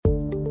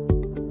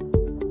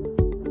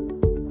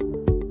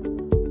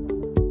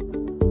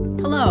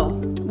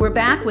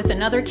back with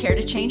another Care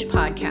to Change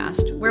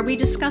podcast, where we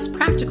discuss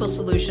practical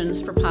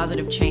solutions for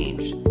positive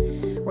change.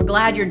 We're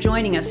glad you're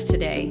joining us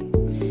today.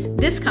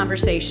 This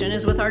conversation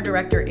is with our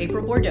director,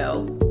 April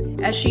Bordeaux,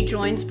 as she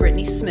joins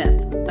Brittany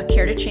Smith, a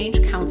Care to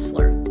Change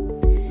counselor.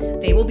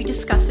 They will be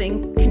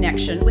discussing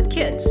connection with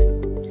kids.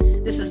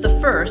 This is the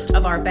first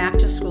of our Back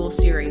to School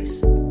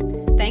series.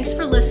 Thanks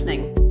for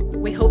listening.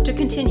 We hope to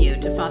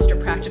continue to foster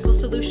practical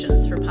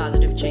solutions for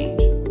positive change.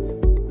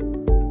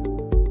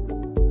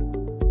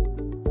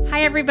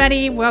 Hi,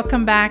 everybody.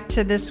 Welcome back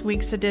to this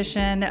week's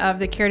edition of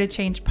the Care to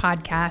Change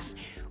podcast.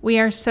 We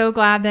are so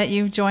glad that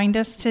you've joined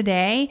us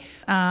today.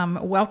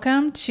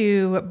 Welcome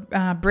to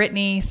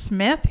Brittany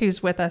Smith,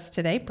 who's with us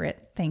today.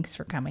 Britt, thanks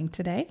for coming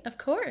today. Of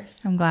course.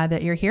 I'm glad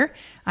that you're here.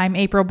 I'm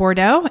April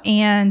Bordeaux,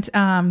 and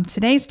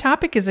today's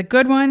topic is a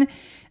good one.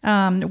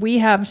 We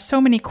have so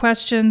many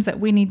questions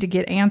that we need to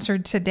get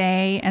answered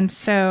today. And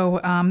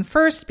so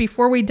first,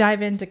 before we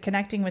dive into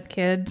connecting with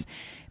kids,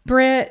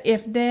 Britt,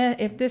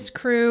 if this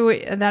crew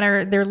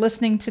they're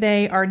listening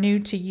today are new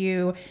to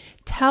you,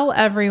 tell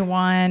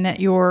everyone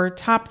your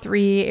top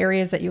 3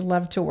 areas that you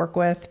love to work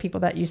with, people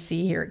that you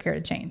see here at Care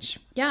to Change.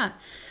 Yeah.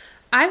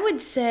 I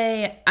would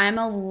say I'm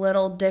a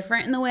little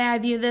different in the way I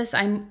view this.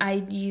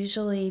 I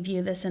usually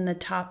view this in the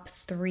top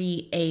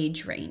 3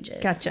 age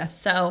ranges. Gotcha.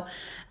 So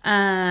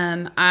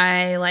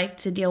I like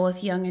to deal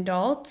with young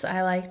adults.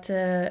 I like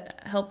to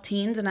help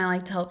teens, and I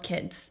like to help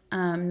kids.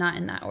 Not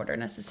in that order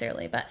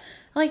necessarily, but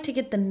I like to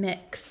get the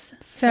mix.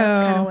 So that's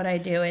kind of what I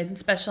do, and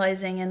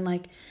specializing in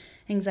like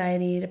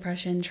anxiety,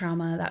 depression,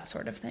 trauma, that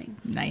sort of thing.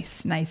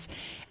 Nice.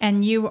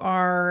 And you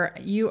are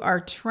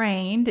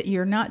trained.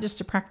 You're not just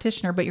a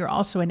practitioner, but you're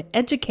also an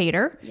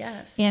educator.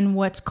 Yes. In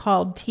what's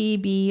called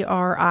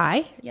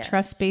TBRI, yes.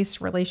 Trust-Based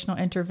Relational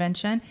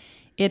Intervention.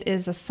 It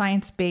is a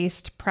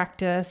science-based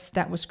practice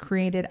that was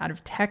created out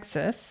of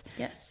Texas.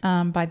 Yes.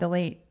 By the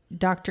late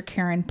Dr.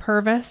 Karen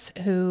Purvis,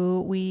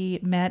 who we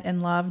met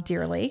and love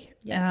dearly.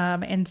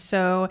 Yes. And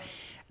so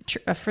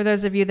for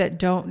those of you that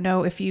don't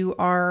know, if you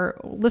are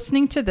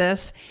listening to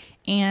this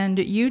and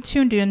you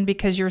tuned in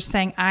because you're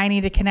saying, I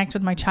need to connect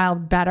with my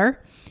child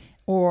better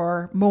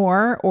or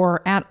more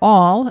or at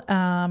all,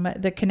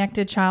 the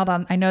Connected Child,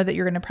 I know that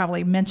you're going to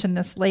probably mention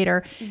this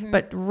later,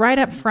 but right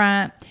up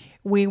front,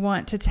 we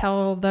want to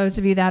tell those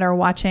of you that are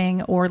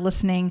watching or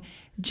listening,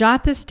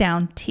 jot this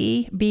down,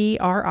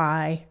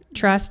 TBRI,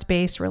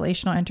 Trust-Based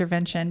Relational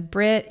Intervention.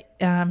 Britt,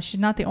 she's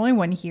not the only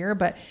one here,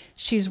 but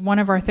she's one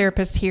of our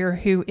therapists here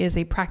who is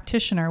a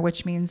practitioner,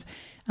 which means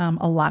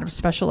a lot of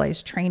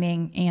specialized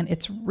training, and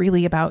it's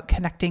really about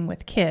connecting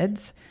with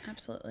kids.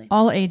 Absolutely.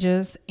 All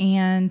ages,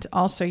 and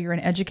also you're an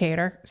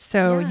educator,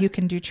 so you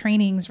can do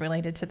trainings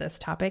related to this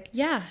topic.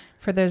 Yeah.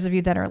 For those of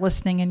you that are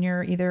listening and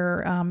you're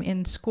either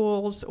in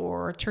schools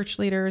or church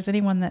leaders,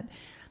 anyone that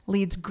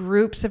leads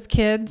groups of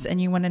kids and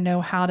you want to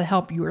know how to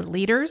help your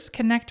leaders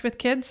connect with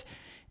kids,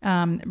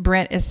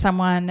 Britt is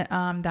someone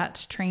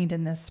that's trained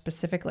in this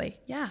specifically.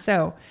 Yeah.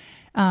 So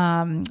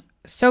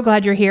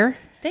glad you're here.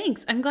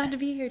 Thanks. I'm glad to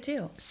be here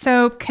too.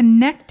 So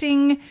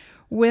connecting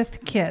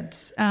with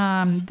kids.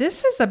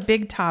 This is a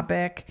big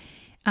topic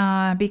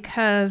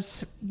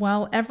because,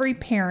 well, every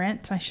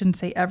parent, I shouldn't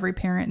say every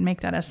parent and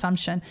make that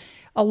assumption.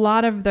 A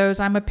lot of those,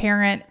 I'm a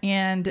parent,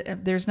 and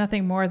there's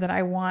nothing more that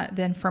I want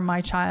than for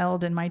my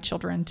child and my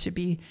children to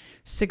be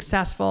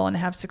successful and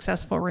have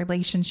successful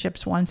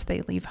relationships once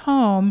they leave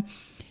home.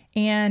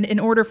 And in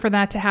order for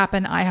that to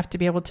happen, I have to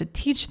be able to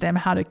teach them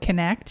how to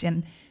connect.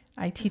 And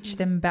I teach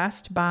them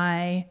best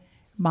by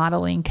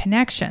modeling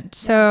connection.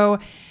 So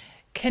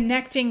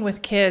connecting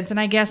with kids, and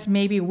I guess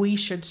maybe we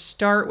should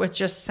start with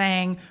just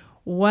saying,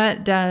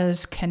 what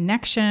does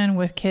connection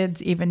with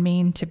kids even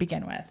mean to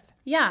begin with?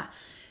 Yeah.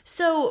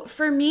 So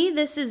for me,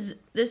 this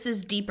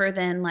is deeper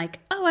than like,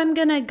 oh, I'm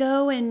going to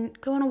go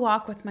on a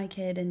walk with my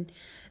kid. And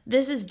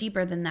this is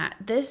deeper than that.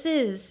 This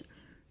is,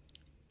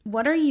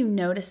 what are you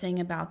noticing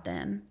about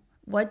them?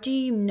 What do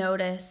you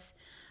notice?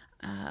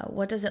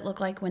 What does it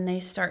look like when they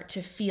start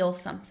to feel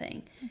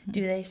something? Mm-hmm.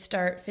 Do they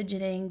start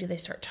fidgeting? Do they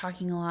start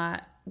talking a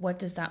lot? What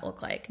does that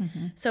look like?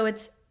 Mm-hmm. So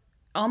it's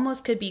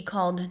almost could be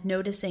called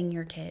noticing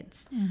your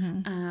kids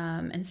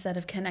instead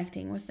of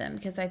connecting with them,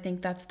 because I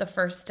think that's the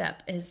first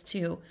step, is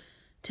to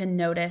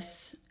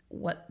notice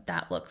what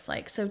that looks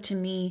like. So to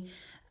me,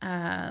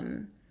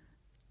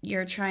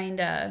 you're trying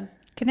to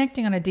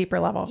connecting on a deeper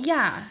level.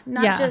 Yeah.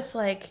 Not just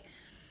like,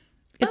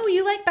 oh,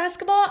 you like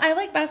basketball? I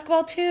like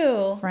basketball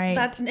too. Right.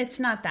 It's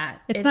not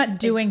that. It's not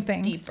doing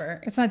things. Deeper.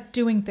 It's not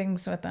doing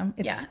things with them.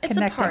 It's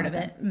a part of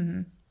it.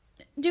 Mm-hmm.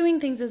 Doing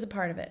things is a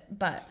part of it,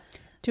 but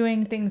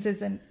doing things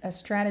isn't a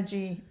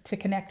strategy to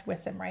connect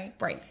with them, right?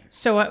 Right.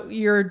 So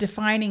you're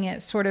defining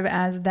it sort of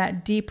as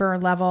that deeper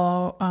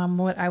level,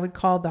 what I would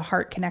call the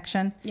heart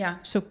connection. Yeah.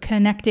 So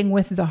connecting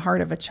with the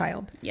heart of a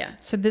child. Yeah.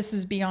 So this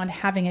is beyond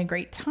having a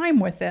great time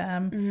with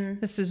them. Mm-hmm.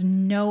 This is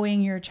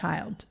knowing your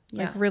child,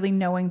 like really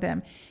knowing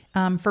them.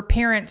 For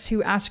parents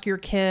who ask your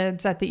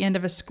kids at the end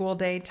of a school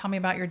day, tell me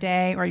about your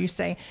day, or you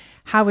say,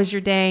 how was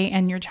your day?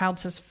 And your child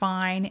says,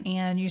 fine.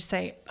 And you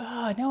say,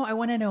 oh, no, I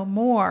want to know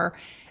more.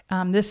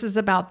 This is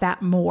about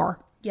that more.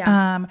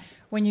 Yeah.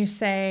 When you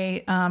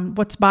say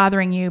what's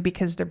bothering you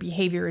because their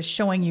behavior is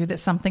showing you that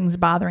something's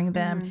bothering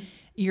them,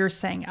 you're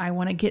saying, I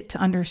want to get to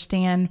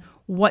understand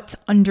what's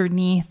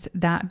underneath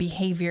that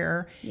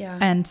behavior. Yeah.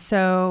 And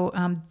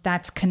so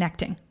that's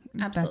connecting.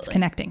 Absolutely. That's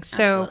connecting.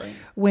 So Absolutely.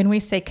 when we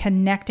say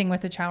connecting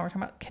with a child, we're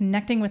talking about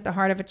connecting with the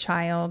heart of a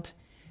child,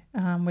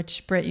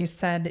 which Britt, you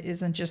said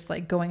isn't just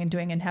like going and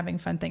doing and having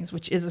fun things,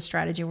 which is a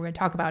strategy. We're going to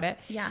talk about it.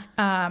 Yeah.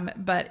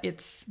 But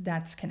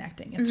that's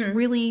connecting. It's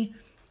really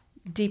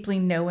deeply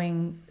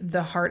knowing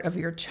the heart of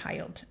your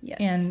child. Yes.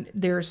 And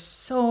there's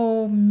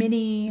so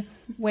many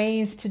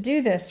ways to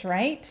do this,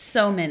 right?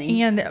 So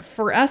many. And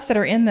for us that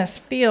are in this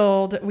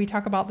field, we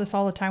talk about this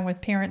all the time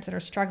with parents that are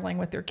struggling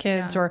with their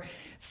kids or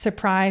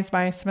surprised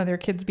by some of their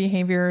kids'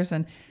 behaviors.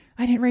 And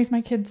I didn't raise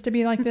my kids to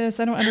be like this.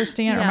 I don't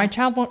understand. Or my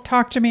child won't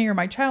talk to me, or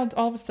my child's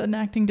all of a sudden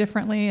acting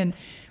differently. And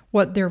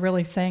what they're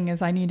really saying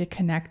is I need to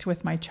connect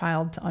with my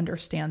child to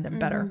understand them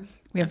better.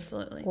 We have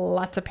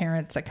lots of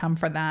parents that come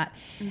for that.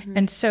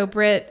 And so,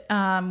 Britt,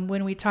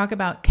 when we talk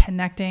about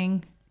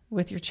connecting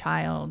with your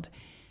child,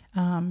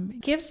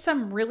 give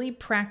some really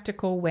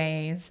practical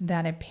ways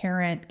that a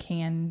parent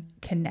can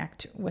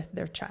connect with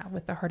their child,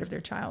 with the heart of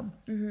their child.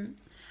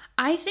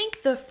 I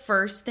think the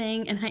first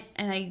thing, and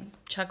I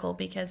chuckle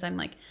because I'm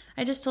like,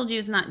 I just told you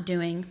it's not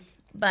doing,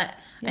 but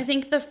I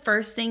think the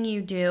first thing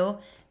you do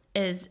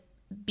is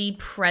be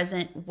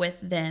present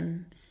with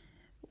them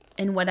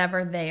in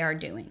whatever they are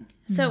doing.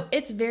 So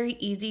it's very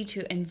easy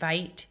to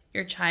invite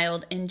your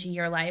child into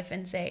your life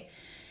and say,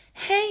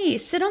 hey,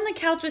 sit on the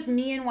couch with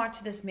me and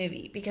watch this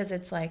movie, because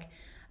it's like,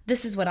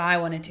 this is what I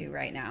want to do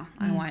right now.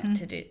 I want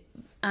to do,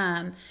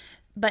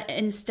 but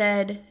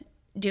instead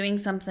doing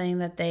something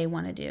that they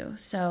want to do.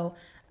 So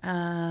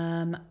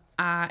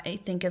I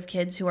think of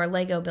kids who are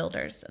Lego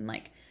builders and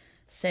like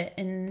sit,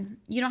 and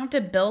you don't have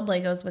to build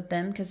Legos with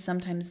them because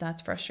sometimes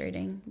that's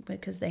frustrating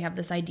because they have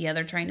this idea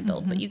they're trying to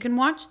build, but you can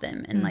watch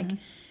them and like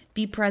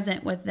be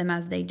present with them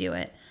as they do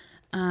it.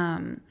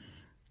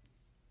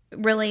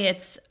 Really,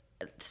 it's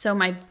so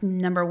my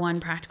number one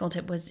practical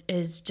tip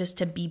is just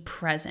to be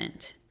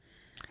present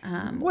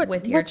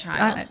with your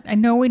child. I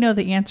know we know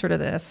the answer to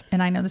this,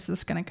 and I know this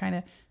is going to kind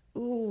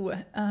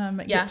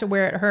of get to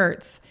where it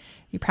hurts.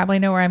 You probably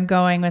know where I'm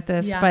going with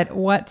this, but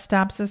what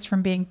stops us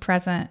from being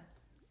present?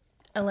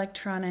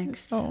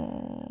 Electronics.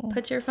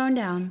 Put your phone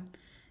down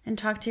and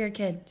talk to your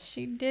kid.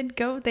 She did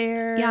go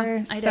there.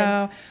 Yeah, I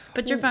did.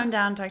 Put your phone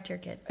down, talk to your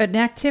kid. An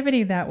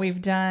activity that we've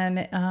done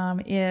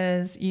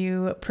is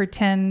you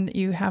pretend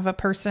you have a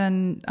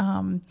person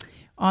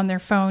on their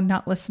phone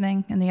not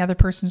listening, and the other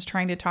person's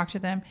trying to talk to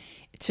them,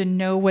 to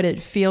know what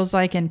it feels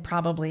like. And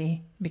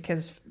probably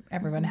because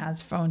everyone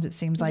has phones, it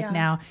seems like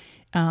now,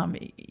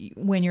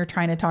 when you're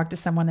trying to talk to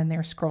someone and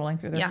they're scrolling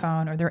through their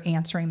phone or they're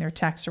answering their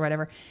text or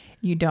whatever,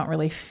 you don't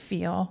really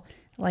feel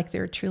like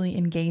they're truly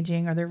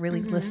engaging or they're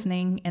really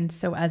listening. And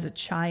so as a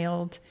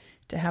child,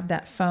 to have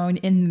that phone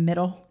in the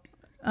middle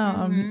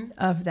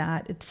of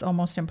that, it's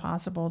almost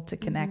impossible to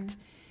connect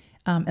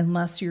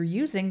unless you're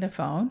using the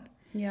phone.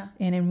 Yeah.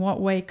 And in what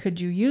way could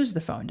you use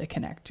the phone to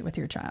connect with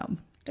your child?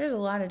 There's a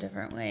lot of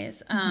different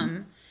ways.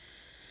 I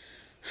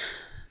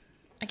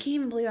can't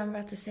even believe I'm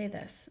about to say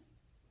this,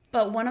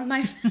 but one of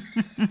my,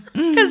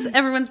 because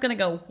everyone's going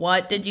to go,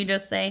 what did you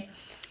just say?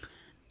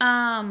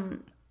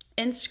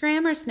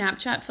 Instagram or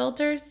Snapchat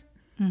filters,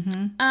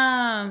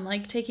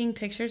 like taking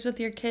pictures with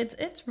your kids.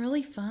 It's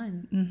really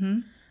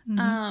fun.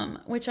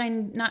 Which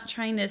I'm not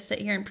trying to sit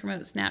here and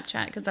promote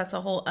Snapchat because that's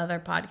a whole other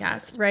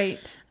podcast.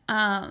 Right.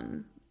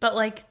 But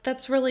like,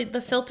 that's really,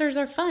 the filters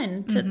are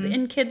fun to,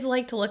 and kids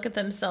like to look at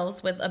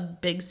themselves with a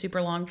big,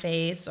 super long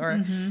face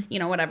or, you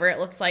know, whatever it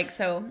looks like.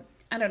 So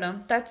I don't know.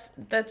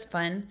 That's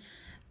fun.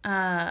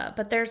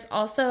 But there's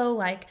also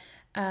like,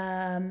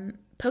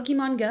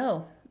 Pokemon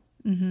Go.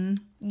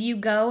 You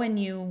go and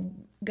you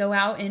go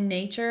out in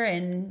nature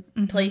and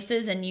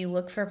places and you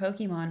look for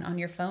Pokemon on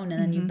your phone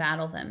and then you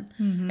battle them.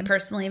 I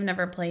personally have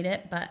never played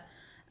it, but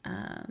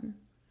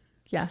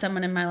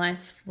someone in my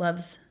life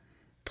loves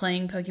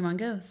playing Pokemon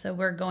Go. So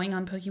we're going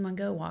on Pokemon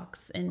Go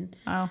walks, and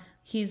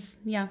he's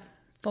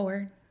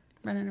 4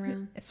 running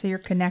around. So you're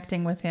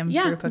connecting with him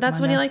through Pokemon that's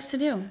what Go. he likes to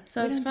do.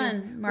 So it's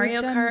fun.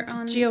 Mario Kart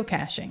on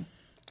geocaching.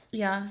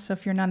 Yeah. So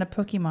if you're not a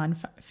Pokemon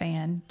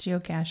fan,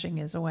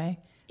 geocaching is a way.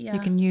 Yeah. You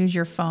can use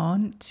your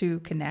phone to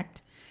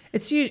connect.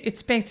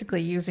 It's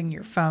basically using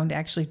your phone to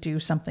actually do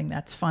something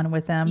that's fun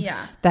with them,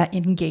 that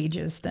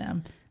engages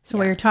them. So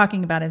what you're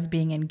talking about is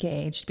being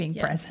engaged, being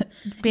present.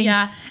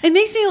 It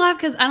makes me laugh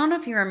because I don't know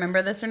if you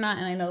remember this or not,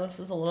 and I know this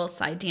is a little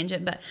side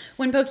tangent, but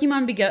when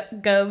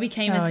Pokemon Go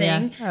became a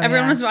thing,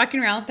 everyone was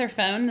walking around with their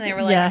phone, and they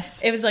were like,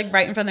 it was like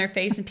right in front of their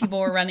face, and people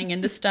were running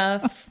into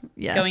stuff,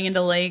 going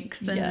into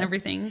lakes and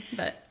everything,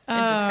 but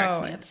it just cracks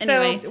me up.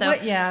 Anyway,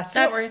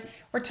 so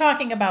we're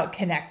talking about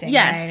connecting,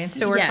 right? And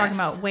so we're talking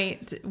about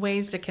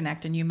ways to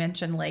connect, and you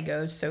mentioned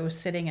Legos, so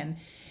sitting and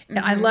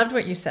I loved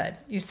what you said.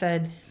 You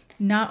said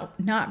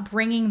not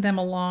bringing them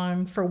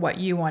along for what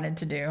you wanted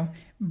to do,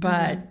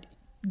 but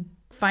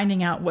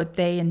finding out what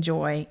they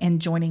enjoy and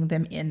joining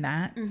them in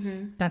that.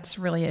 That's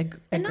really a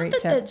And great not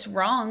that tip. that's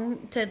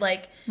wrong to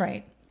like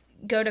Right.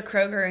 go to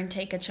Kroger and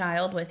take a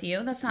child with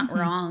you. That's not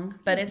wrong,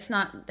 but it's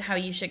not how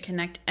you should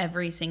connect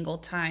every single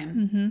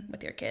time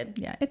with your kid.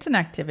 Yeah, it's an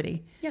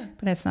activity. Yeah.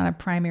 But it's not a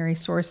primary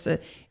source.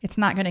 It's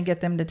not going to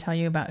get them to tell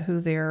you about who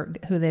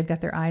they've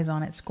got their eyes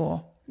on at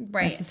school.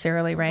 Right.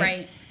 Necessarily, right?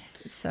 Right.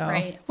 So,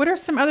 Right. what are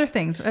some other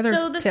things? So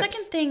the tips?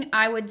 second thing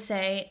I would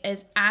say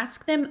is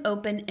ask them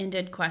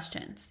open-ended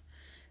questions.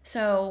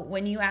 So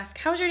when you ask,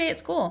 "How was your day at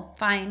school?"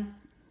 "Fine."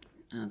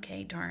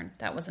 "Okay, darn,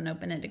 that was an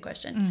open-ended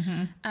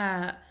question."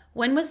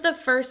 When was the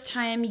first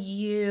time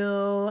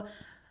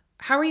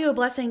how are you a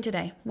blessing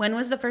today? When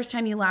was the first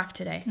time you laughed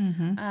today?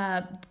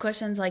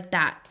 Questions like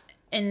that.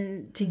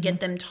 And to get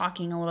them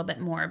talking a little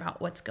bit more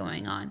about what's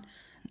going on.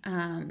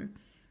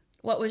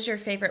 What was your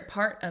favorite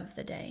part of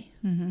the day?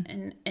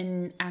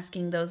 And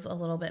asking those a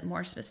little bit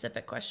more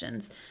specific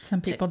questions.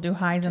 Some people do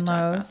highs and talk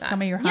about lows. that. Tell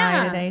me your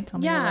high today. Tell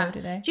me your low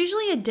today. It's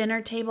usually a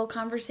dinner table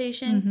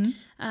conversation.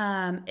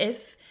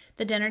 If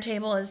the dinner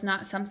table is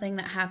not something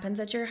that happens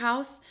at your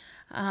house,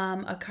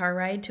 a car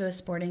ride to a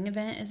sporting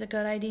event is a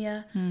good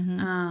idea.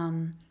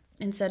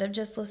 Instead of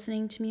just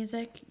listening to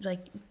music,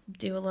 like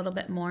do a little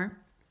bit more.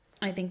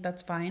 I think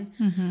that's fine.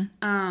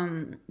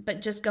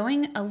 But just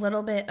going a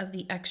little bit of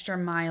the extra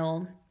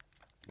mile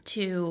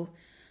to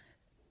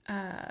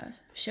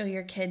show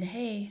your kid,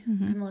 hey,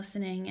 I'm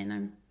listening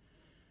and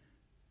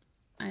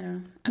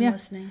I'm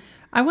listening.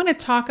 I want to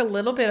talk a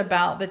little bit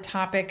about the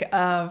topic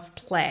of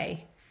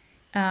play,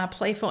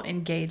 playful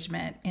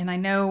engagement. And I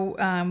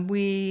know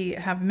we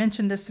have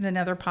mentioned this in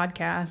another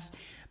podcast,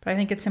 but I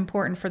think it's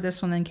important for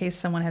this one in case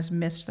someone has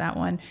missed that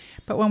one.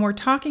 But when we're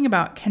talking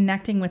about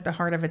connecting with the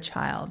heart of a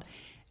child,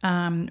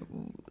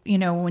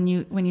 when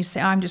you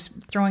say, oh, I'm just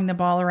throwing the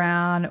ball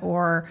around,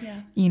 or,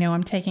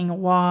 I'm taking a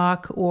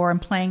walk, or I'm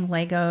playing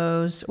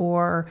Legos,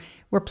 or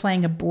we're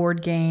playing a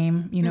board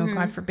game,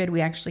 God forbid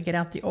we actually get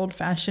out the old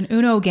fashioned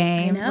Uno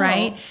game,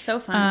 right? So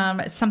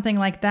fun. Something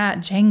like that,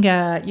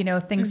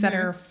 Jenga, things that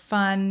are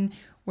fun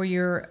where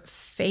you're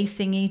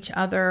facing each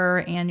other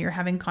and you're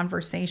having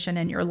conversation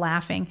and you're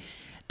laughing.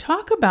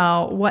 Talk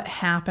about what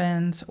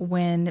happens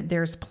when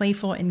there's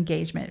playful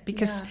engagement,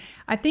 because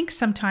I think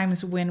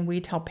sometimes when we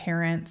tell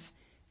parents,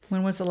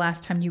 when was the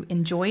last time you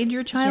enjoyed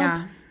your child?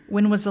 Yeah.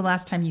 When was the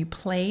last time you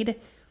played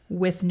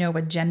with no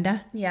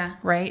agenda? Yeah.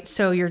 Right?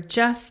 So you're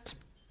just,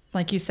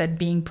 like you said,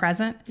 being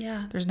present.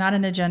 Yeah. There's not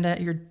an agenda.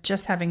 You're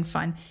just having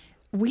fun.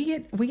 We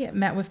get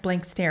met with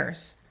blank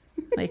stares.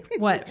 Like,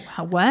 what?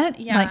 What?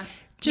 Yeah. Like,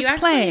 just you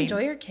actually play.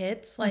 enjoy your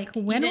kids. Like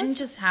you when didn't was-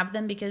 just have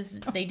them because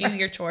they do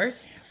your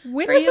chores.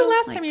 When for was the you?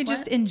 last Like, time you what?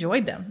 just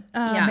enjoyed them?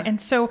 Yeah. And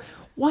so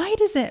why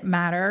does it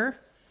matter?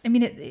 I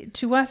mean,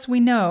 to us, we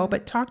know,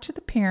 but talk to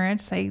the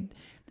parents. Say,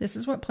 this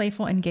is what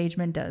playful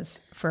engagement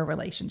does for a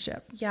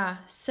relationship. Yeah.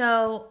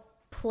 So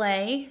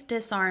play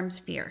disarms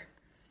fear.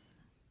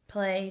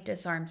 Play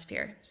disarms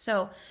fear.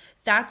 So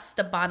that's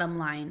the bottom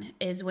line,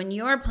 is when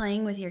you are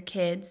playing with your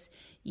kids,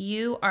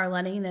 you are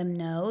letting them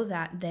know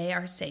that they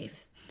are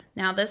safe.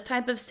 Now, this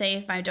type of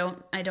safe, I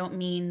don't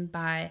mean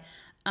by,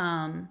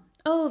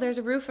 oh, there's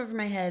a roof over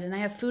my head and I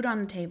have food on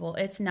the table.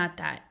 It's not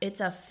that.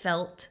 It's a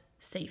felt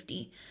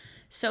safety.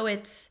 So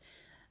it's,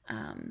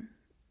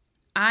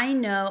 I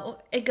know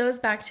it goes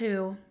back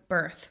to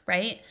birth,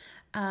 right?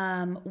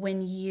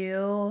 When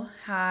you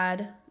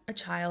had a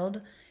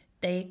child,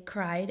 they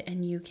cried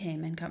and you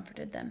came and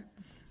comforted them.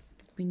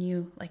 When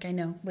you, like, I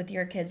know with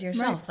your kids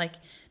yourself, like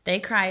they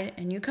cried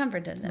and you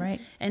comforted them.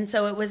 Right. And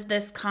so it was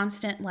this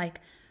constant,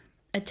 like,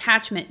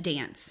 attachment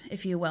dance,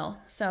 if you will.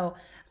 So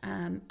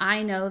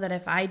I know that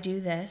if I do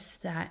this,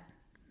 that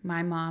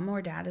my mom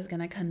or dad is going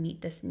to come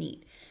meet this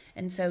need.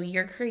 And so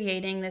you're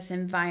creating this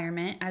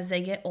environment as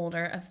they get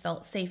older of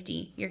felt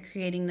safety. You're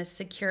creating this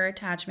secure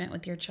attachment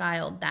with your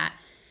child that,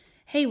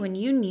 hey, when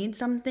you need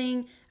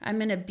something, I'm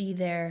going to be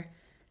there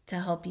to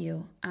help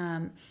you.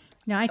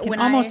 Now, I can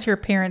almost hear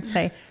parents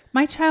say,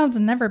 my child's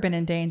never been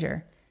in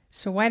danger.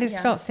 So why does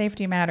felt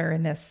safety matter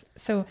in this?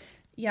 So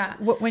yeah,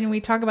 when we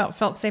talk about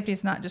felt safety,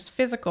 it's not just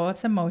physical,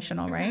 it's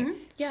emotional, right?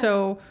 Yeah.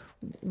 So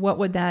what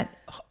would that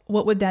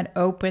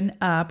open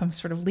up? I'm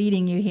sort of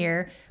leading you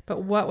here,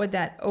 but what would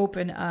that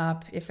open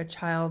up if a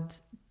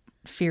child's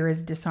fear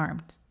is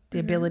disarmed? The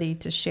ability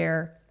to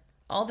share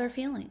all their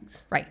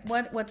feelings, right?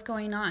 What's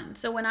going on?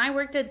 So when I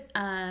worked at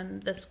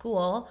the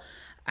school,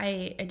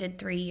 I did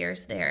 3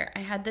 years there. I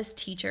had this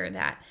teacher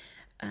that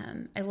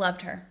I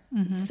loved her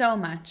so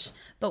much,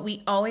 but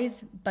we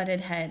always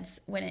butted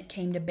heads when it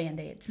came to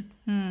Band-Aids.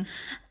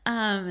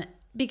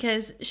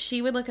 Because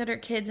she would look at her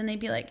kids and they'd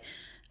be like,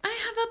 I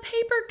have a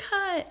paper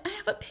cut. I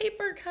have a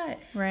paper cut.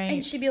 Right.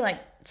 And she'd be like,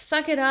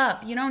 suck it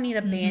up. You don't need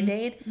a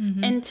Band-Aid.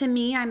 And to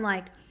me, I'm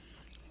like,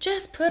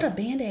 just put a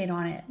Band-Aid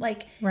on it.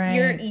 Like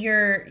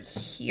you're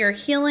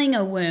healing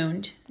a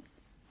wound.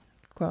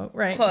 Quote,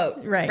 right.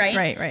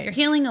 Right. You're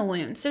healing a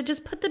wound. So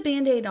just put the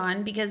Band-Aid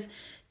on, because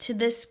to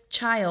this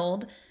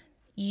child,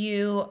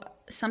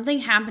 something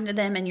happened to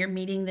them and you're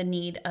meeting the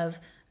need of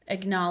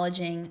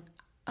acknowledging,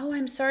 oh,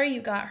 I'm sorry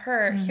you got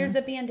hurt. Here's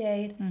a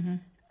Band-Aid.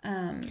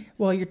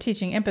 Well, you're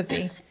teaching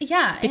empathy.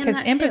 Yeah. Because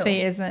and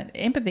that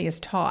empathy is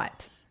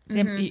taught.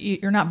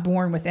 You're not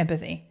born with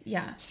empathy.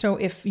 Yeah. So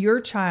if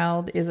your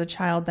child is a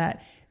child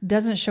that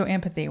doesn't show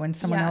empathy when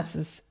someone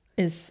else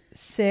is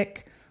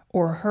sick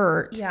or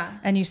hurt,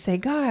 and you say,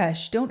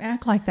 gosh, don't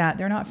act like that.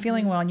 They're not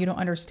feeling well and you don't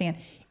understand.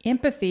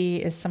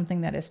 Empathy is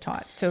something that is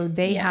taught. So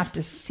they have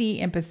to see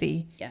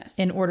empathy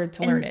in order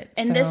to learn it.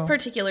 And this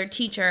particular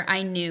teacher,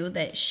 I knew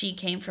that she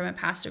came from a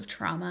past of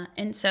trauma.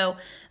 And so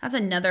that's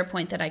another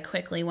point that I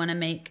quickly want to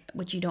make,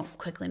 which you don't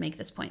quickly make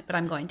this point, but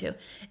I'm going to,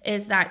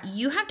 is that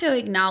you have to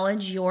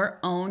acknowledge your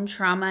own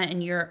trauma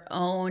and your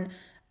own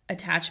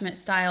attachment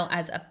style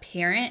as a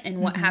parent and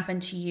what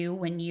happened to you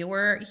when you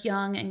were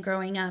young and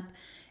growing up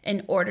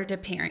in order to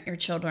parent your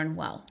children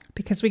well.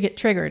 Because we get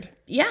triggered.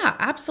 Yeah,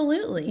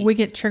 absolutely. We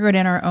get triggered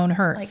in our own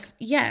hurts. Like,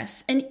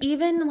 yes. And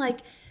even like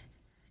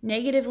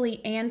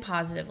negatively and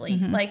positively.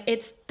 Like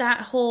it's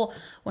that whole,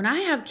 when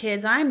I have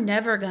kids, I'm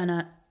never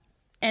gonna,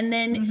 and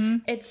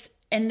then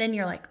and then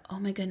you're like, oh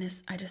my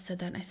goodness, I just said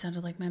that and I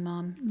sounded like my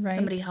mom. Right.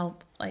 Somebody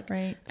help. Like,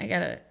 right. I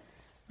gotta,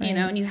 you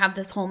know, and you have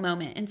this whole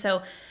moment. And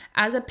so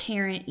as a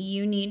parent,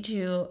 you need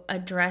to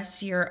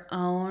address your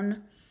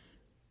own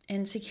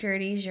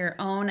insecurities, your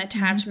own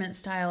attachment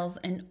styles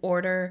in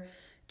order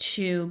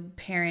to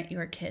parent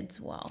your kids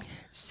well.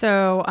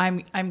 So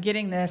I'm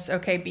getting this.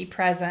 Okay, be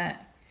present.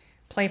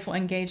 Playful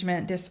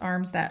engagement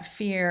disarms that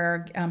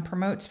fear,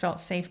 promotes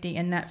felt safety,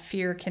 and that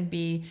fear can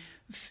be,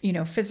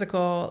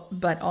 physical,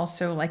 but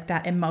also like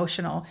that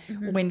emotional.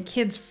 When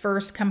kids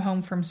first come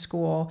home from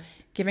school,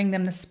 giving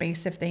them the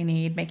space if they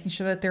need, making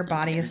sure that their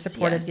body is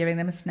supported, giving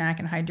them a snack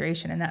and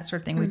hydration and that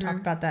sort of thing. We talked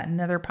about that in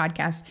another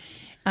podcast.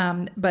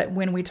 But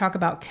when we talk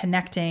about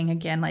connecting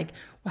again, like,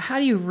 well, how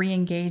do you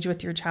re-engage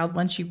with your child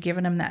once you've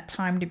given them that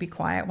time to be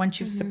quiet, once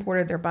you've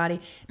supported their body?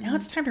 Now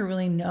it's time to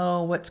really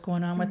know what's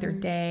going on with their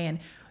day and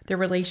their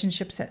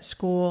relationships at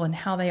school and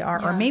how they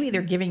are, or maybe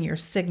they're giving you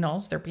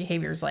signals, their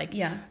behaviors, like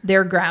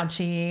they're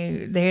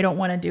grouchy, they don't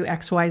want to do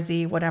X, Y,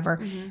 Z, whatever.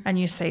 And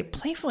you say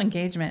playful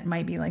engagement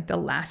might be like the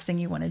last thing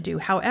you want to do.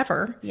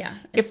 However,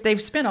 if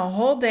they've spent a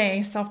whole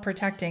day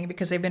self-protecting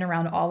because they've been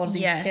around all of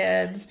these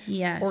kids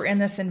or in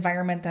this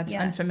environment that's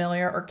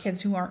unfamiliar, or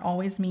kids who aren't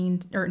always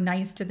mean or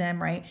nice to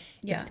them, right?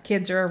 If the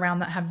kids are around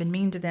that have been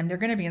mean to them, they're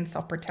going to be in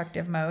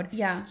self-protective mode.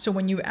 So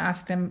when you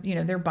ask them,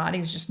 their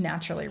bodies just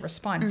naturally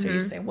respond. So you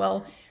say,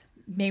 well,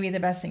 maybe the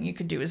best thing you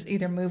could do is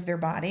either move their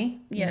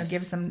body, give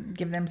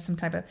them some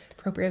type of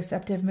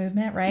proprioceptive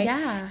movement,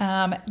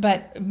 right?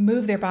 But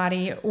move their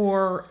body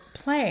or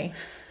play.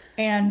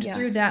 And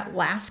through that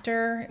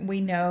laughter,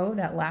 we know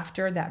that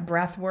laughter, that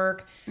breath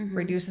work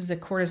reduces the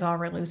cortisol,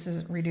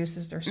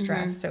 reduces their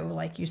stress. So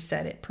like you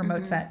said, it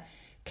promotes that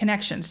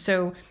connection.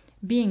 So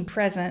being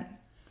present,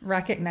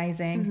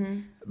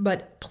 recognizing,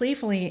 but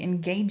playfully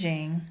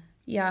engaging,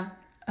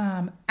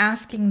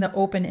 asking the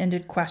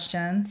open-ended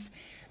questions.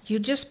 You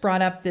just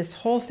brought up this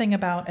whole thing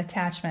about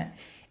attachment.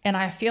 And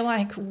I feel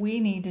like we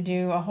need to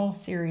do a whole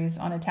series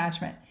on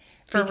attachment.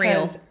 For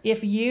real.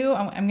 If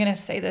I'm going to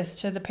say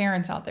this to the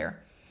parents out there.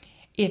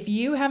 If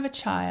you have a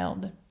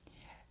child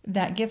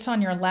that gets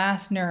on your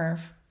last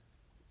nerve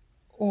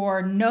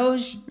or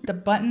knows the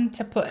button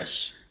to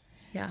push,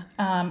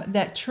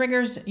 that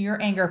triggers your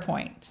anger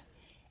point,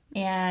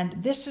 and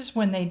this is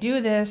when they do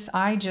this,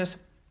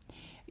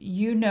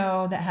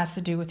 that has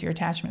to do with your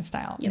attachment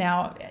style.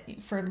 Now,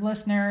 for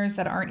listeners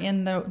that aren't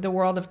in the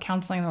world of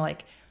counseling, they're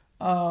like,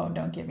 oh,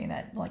 don't give me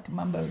that like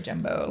mumbo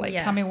jumbo. Like,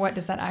 tell me, what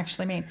does that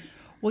actually mean?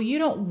 Well, you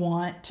don't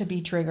want to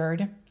be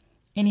triggered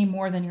any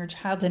more than your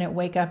child didn't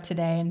wake up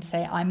today and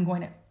say, I'm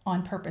going to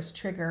on purpose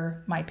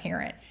trigger my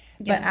parent.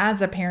 But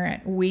as a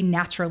parent, we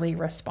naturally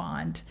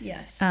respond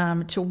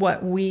to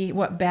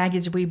what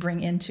baggage we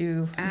bring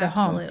into the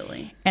home.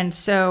 Absolutely. And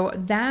so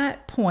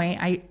that point,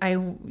 I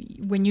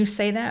when you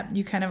say that,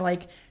 you kind of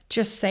like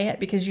just say it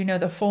because you know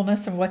the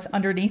fullness of what's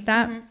underneath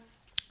that.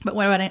 But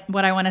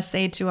what I want to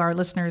say to our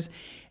listeners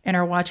and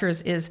our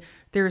watchers is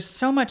there's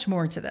so much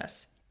more to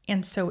this.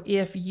 And so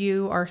if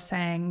you are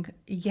saying,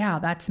 yeah,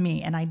 that's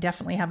me, and I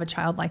definitely have a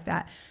child like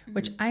that,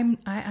 which I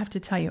have to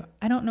tell you,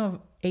 I don't know of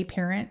a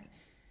parent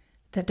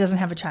that doesn't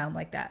have a child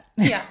like that.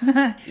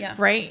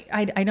 Right?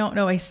 I don't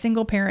know a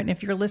single parent.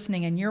 If you're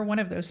listening and you're one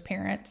of those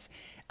parents,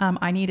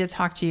 I need to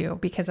talk to you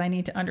because I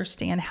need to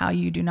understand how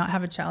you do not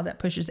have a child that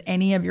pushes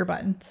any of your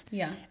buttons.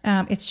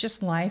 It's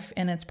just life,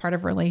 and it's part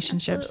of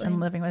relationships and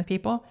living with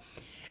people.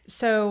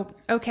 So,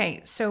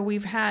 okay. So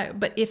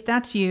but if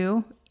that's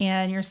you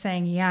and you're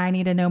saying, yeah, I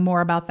need to know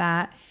more about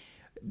that,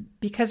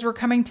 because we're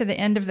coming to the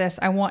end of this,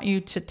 I want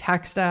you to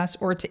text us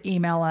or to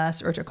email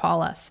us or to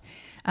call us.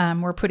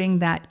 We're putting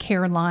that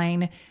care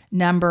line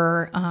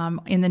number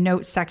in the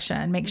notes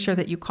section. Make sure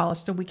that you call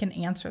us so we can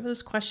answer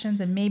those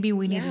questions. And maybe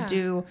we need to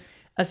do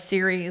a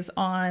series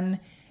on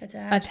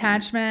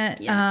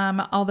attachment.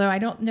 Although I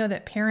don't know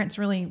that parents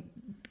really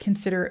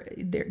consider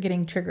they're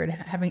getting triggered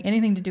having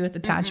anything to do with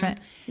attachment.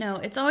 No,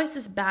 it's always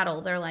this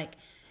battle. They're like,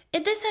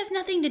 this has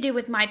nothing to do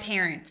with my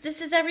parents. This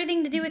has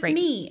everything to do with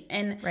me.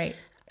 And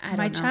I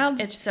don't know.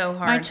 It's so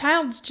hard. My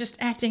child's just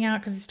acting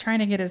out because he's trying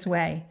to get his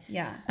way.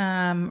 Yeah.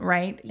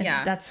 Right. Yeah.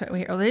 And that's what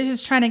they're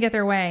just trying to get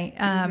their way.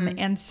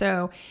 And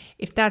so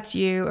if that's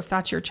you, if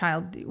that's your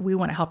child, we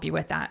want to help you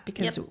with that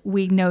because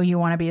we know you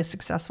want to be a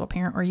successful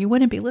parent or you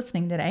wouldn't be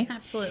listening today.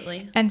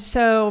 Absolutely. And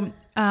so,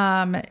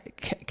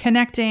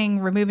 connecting,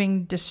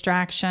 removing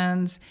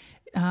distractions,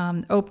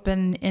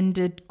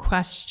 open-ended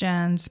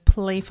questions,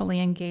 playfully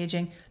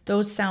engaging.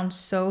 Those sound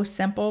so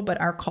simple,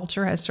 but our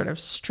culture has sort of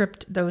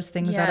stripped those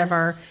things out of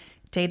our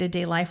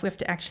day-to-day life. We have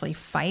to actually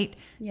fight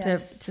to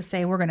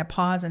say we're going to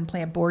pause and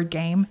play a board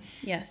game.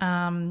 Yes.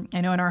 I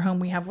know in our home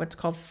we have what's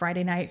called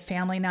Friday night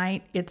family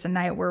night. It's a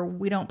night where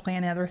we don't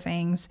plan other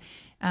things.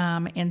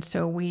 And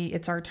so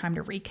it's our time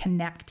to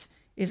reconnect.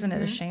 Isn't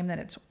it a shame that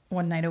it's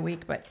one night a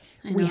week, but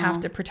we have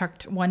to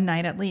protect one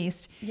night at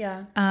least.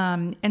 Yeah.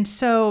 And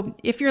so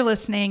if you're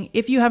listening,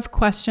 if you have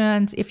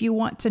questions, if you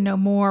want to know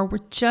more, we're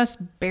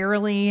just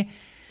barely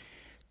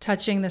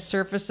touching the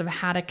surface of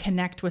how to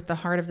connect with the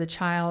heart of the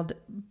child.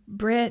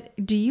 Britt,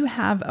 do you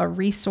have a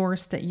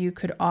resource that you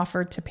could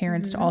offer to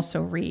parents to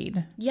also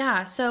read?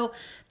 Yeah. So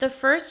the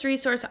first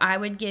resource I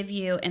would give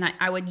you, and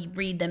I would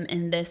read them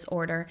in this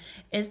order,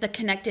 is The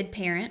Connected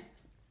Parent.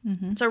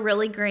 It's a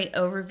really great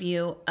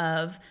overview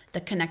of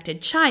the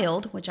connected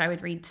child, which I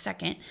would read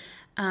second.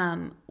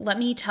 Let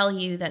me tell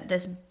you that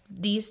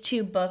these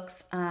two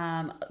books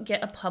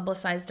get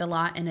publicized a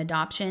lot in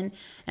adoption.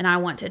 And I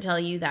want to tell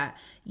you that,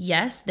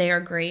 yes, they are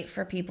great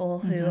for people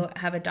who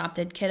have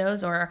adopted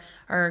kiddos or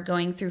are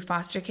going through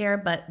foster care,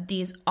 but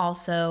these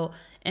also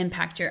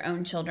impact your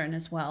own children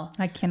as well.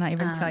 I cannot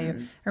even tell you.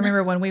 I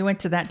remember when we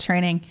went to that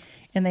training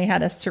and they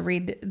had us to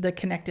read The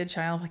Connected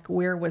Child. Like,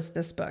 where was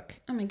this book?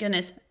 Oh my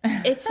goodness.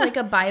 It's like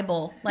a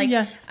Bible. Like,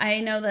 yes. I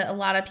know that a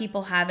lot of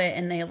people have it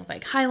and they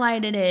like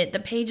highlighted it. The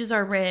pages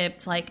are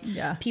ripped. Like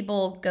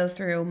people go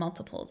through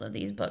multiples of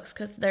these books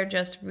because they're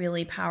just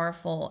really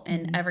powerful.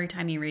 And every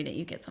time you read it,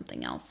 you get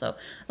something else. So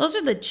those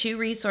are the two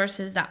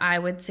resources that I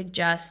would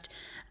suggest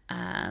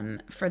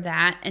for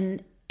that.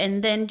 And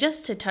then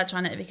just to touch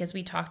on it, because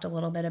we talked a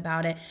little bit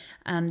about it,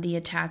 the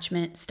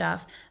attachment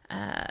stuff,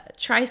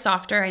 Try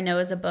Softer, I know,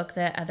 is a book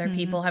that other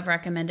people have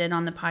recommended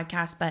on the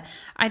podcast, but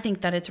I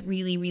think that it's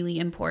really, really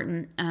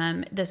important.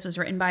 This was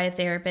written by a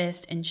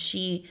therapist, and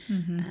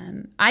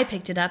I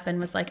picked it up and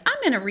was like,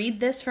 I'm going to read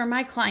this for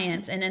my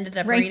clients, and ended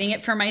up reading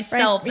it for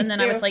myself. And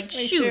then I was like,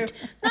 shoot,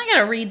 I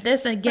got to read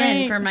this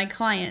again for my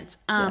clients.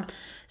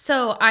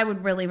 So I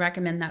would really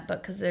recommend that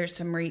book because there's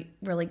some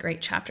really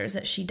great chapters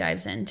that she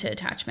dives into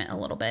attachment a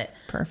little bit.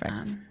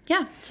 Perfect.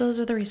 So those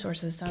are the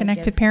resources.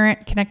 Connected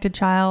Parent, Connected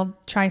Child,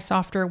 Try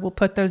Softer. We'll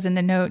put those in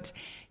the notes.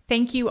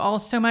 Thank you all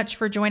so much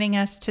for joining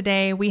us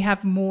today. We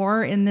have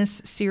more in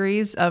this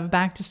series of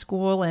back to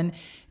school and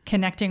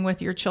connecting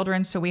with your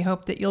children. So we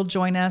hope that you'll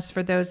join us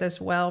for those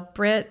as well.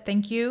 Britt,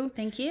 thank you.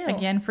 Thank you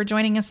again for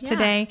joining us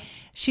today.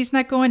 She's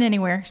not going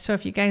anywhere. So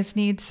if you guys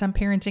need some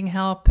parenting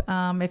help,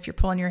 if you're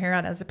pulling your hair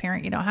out as a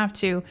parent, you don't have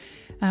to.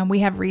 We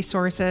have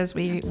resources.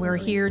 We're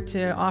here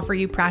to offer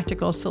you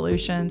practical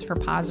solutions for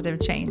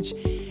positive change.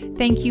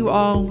 Thank you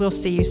all. We'll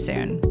see you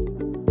soon.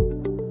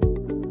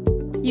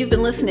 You've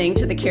been listening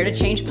to the Care to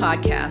Change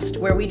podcast,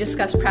 where we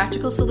discuss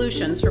practical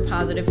solutions for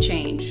positive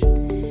change.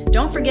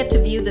 Don't forget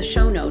to view the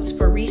show notes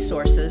for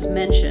resources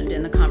mentioned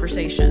in the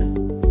conversation.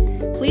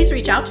 Please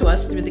reach out to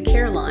us through the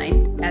care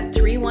line at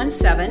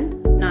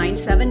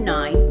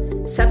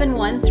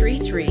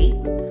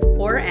 317-979-7133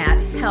 or at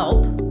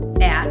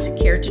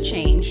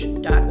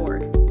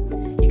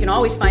help@caretochange.org. You can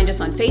always find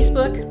us on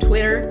Facebook,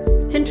 Twitter,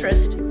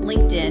 Pinterest,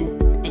 LinkedIn,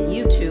 and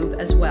YouTube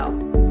as well.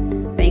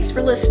 Thanks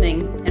for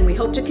listening, and we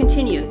hope to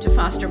continue to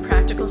foster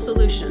practical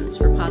solutions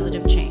for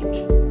positive change.